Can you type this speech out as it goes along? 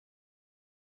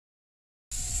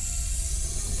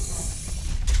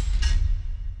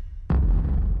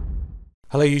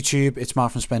Hello YouTube, it's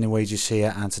Mark from SpendingWages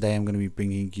here, and today I'm going to be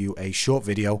bringing you a short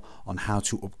video on how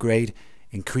to upgrade,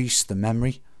 increase the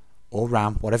memory or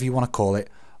RAM, whatever you want to call it,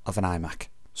 of an iMac.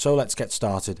 So let's get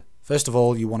started. First of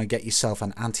all, you want to get yourself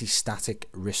an anti-static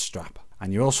wrist strap,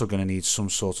 and you're also going to need some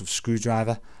sort of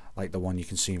screwdriver like the one you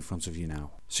can see in front of you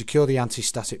now. Secure the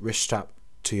anti-static wrist strap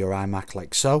to your iMac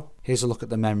like so. Here's a look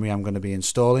at the memory I'm going to be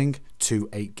installing, two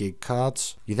 8GB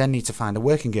cards. You then need to find a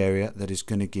working area that is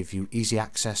going to give you easy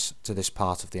access to this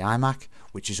part of the iMac,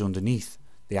 which is underneath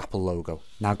the Apple logo.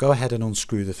 Now go ahead and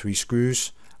unscrew the 3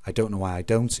 screws. I don't know why I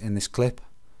don't in this clip.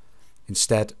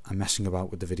 Instead, I'm messing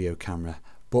about with the video camera,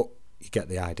 but you get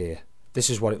the idea. This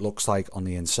is what it looks like on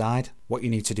the inside. What you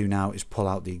need to do now is pull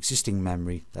out the existing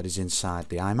memory that is inside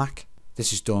the iMac.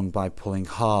 This is done by pulling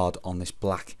hard on this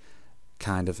black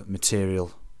kind of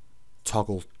material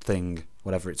toggle thing,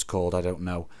 whatever it's called, I don't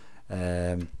know,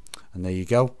 and there you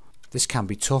go. This can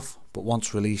be tough, but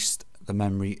once released the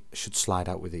memory should slide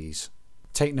out with ease.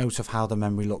 Take note of how the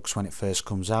memory looks when it first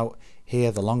comes out.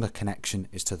 Here the longer connection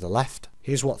is to the left.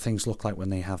 Here's what things look like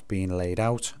when they have been laid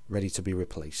out, ready to be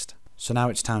replaced. So now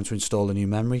it's time to install a new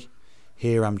memory.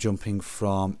 Here I'm jumping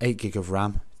from 8GB of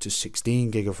RAM to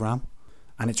 16GB of RAM,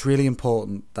 and it's really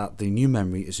important that the new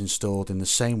memory is installed in the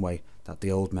same way that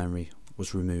the old memory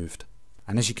was removed.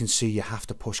 And as you can see, you have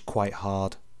to push quite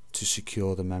hard to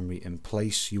secure the memory in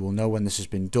place. You will know when this has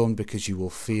been done because you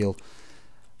will feel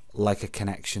like a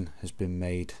connection has been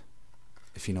made,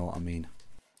 if you know what I mean.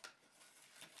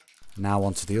 Now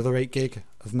onto the other 8GB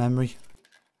of memory.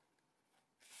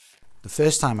 The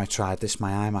first time I tried this,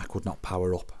 my iMac would not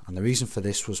power up, and the reason for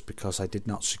this was because I did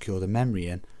not secure the memory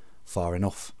in far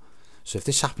enough. So if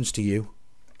this happens to you,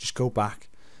 just go back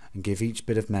and give each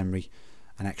bit of memory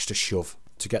an extra shove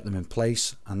to get them in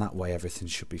place, and that way everything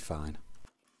should be fine.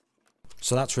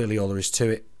 So that's really all there is to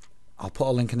it. I'll put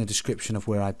a link in the description of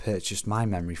where I purchased my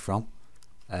memory from.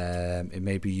 It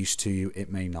may be used to you,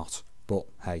 it may not, but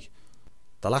hey,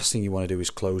 the last thing you want to do is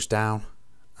close down.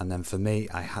 And then for me,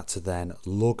 I had to then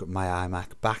lug my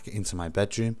iMac back into my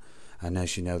bedroom, and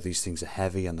as you know, these things are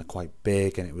heavy and they're quite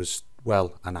big, and it was,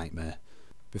 well, a nightmare.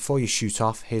 Before you shoot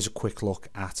off, here's a quick look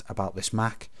at about this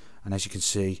Mac, and as you can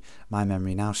see, my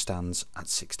memory now stands at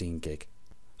 16GB.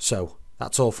 So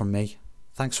that's all from me.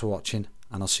 Thanks for watching,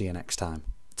 and I'll see you next time.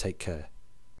 Take care.